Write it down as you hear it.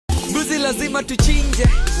Mbuzi lazima tuchinje,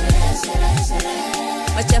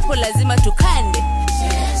 machapo lazima tukande,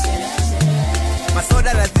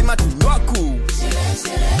 masoda lazima tunywaku.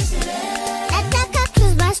 Nataka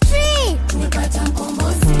Christmas tree.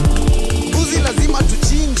 Mbuzi lazima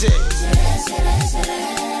tuchinje,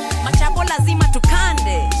 machapo lazima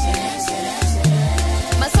tukande,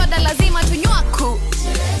 masoda lazima tunywaku.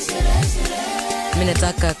 Mimi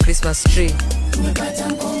nataka Christmas tree.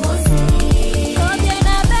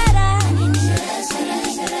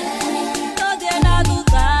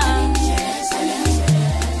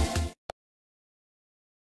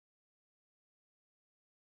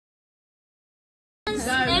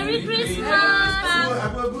 Merry Christmas.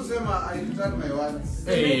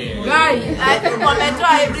 Guys,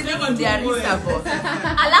 wametoa everything in their reservoir.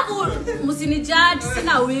 Alafu msinijudge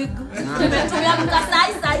sina wig. Nimetumia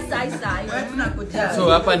sai. Tunakuja. So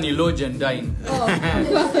hapa ni lodge and dine.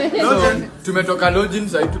 So tumetoka lodging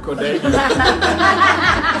sasa tuko dine.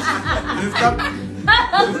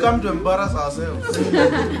 We've come to embarrass ourselves.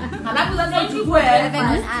 Alafu sasa uchukue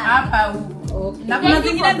hapa na kuna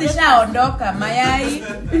zingine zishaondoka, mayai,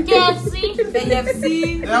 KFC. KFC.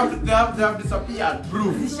 They have disappeared.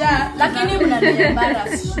 Proof. Lakini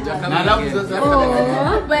mnaniembarrass. Na alafu sasa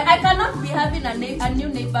But I cannot be having a new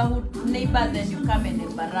neighbor then you come and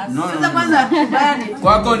embarrass. no. Sasa kwanza tubaya ni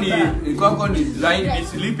Kwako ni line is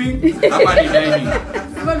sleeping, hapa ni dining.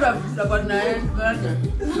 hivyo ndo tutakuwa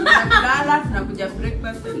tunalala, tunakuja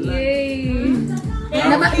breakfast.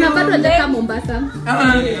 Na bado nataka Mombasa.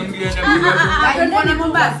 Tunaenda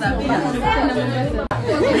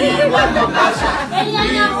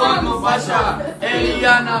Mombasa.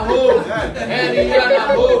 Eliana ho.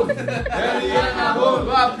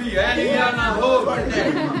 Wapi? Eliana ho.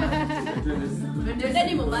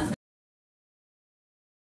 Twendeni Mombasa.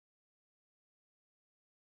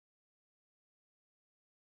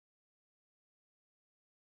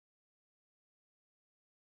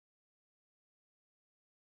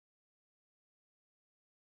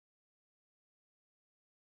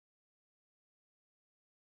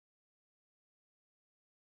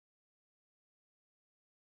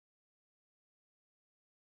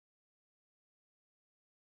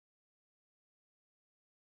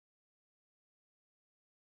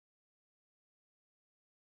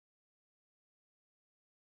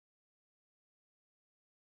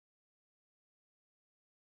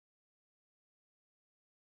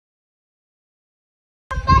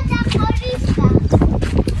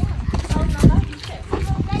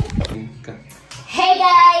 Hey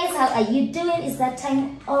guys, how are you doing? It's that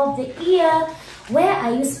time of the year. Where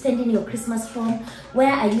are you spending your Christmas from?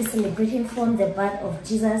 Where are you celebrating from the birth of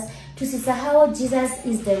Jesus? Tusisahau, Jesus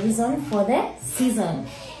is the reason for the season.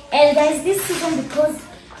 And guys, this season, because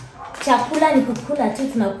chakula ni kukula tu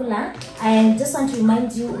tunakula, I just want to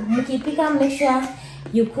remind you, mukipika, make sure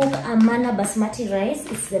you cook Amana basmati rice.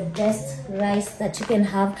 It's the best rice that you can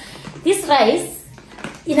have. This rice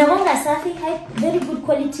inawanga safi, very good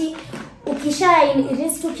quality. Ukisha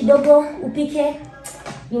iris tu kidogo upike,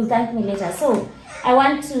 you'll thank me later. So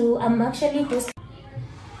I'm actually hosting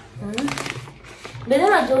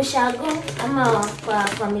Bedona jo shago ama kwa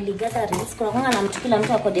family gatherings, kuna kwanga na mtu, kila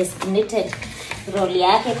mtu ako designated role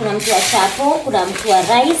yake. Kuna mtu wa chapo, kuna mtu wa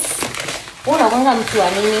rice, una kwanga mtu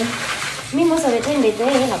wa nini. Mimi most of the time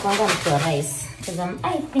they na kwanga mtu wa rice, because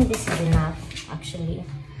I think this is enough actually.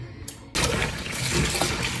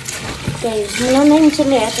 Guys, mnaona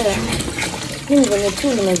mchele hapa. Mimi venye tu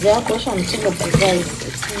nimezoea kuosha mchele kwa rice.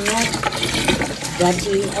 It's not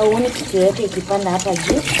dirty. Au ni kitu yote ikipanda hapa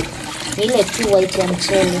juu. Ni ile tu white ya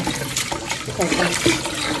mchele.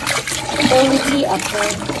 Quality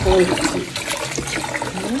upon quality.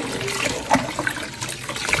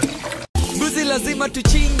 Mbuzi lazima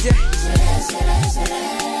tuchinje,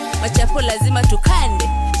 Machapo lazima tukande,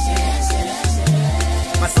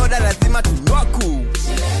 masoda lazima tunywaku.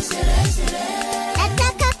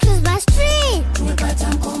 Nataka Christmas tree.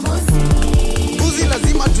 Mbuzi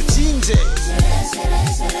lazima tuchinje,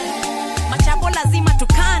 machapo lazima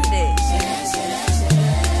tukande,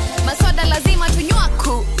 masoda lazima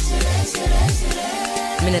tunywaku.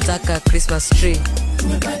 Mimi nataka Christmas tree.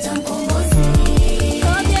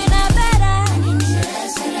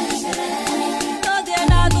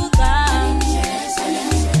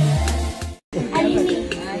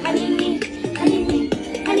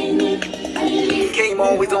 Came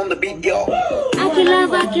always on the beat, yo.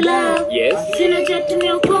 Akila. Yes. Sina chat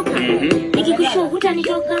tumeokoka. Nikikushow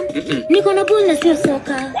hutanitoka. Niko na ball na sio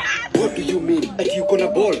soka. What do you mean? Ati you gonna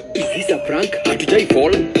ball? Is this a prank? Hatujai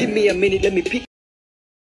fall? Give me a minute, let me pick.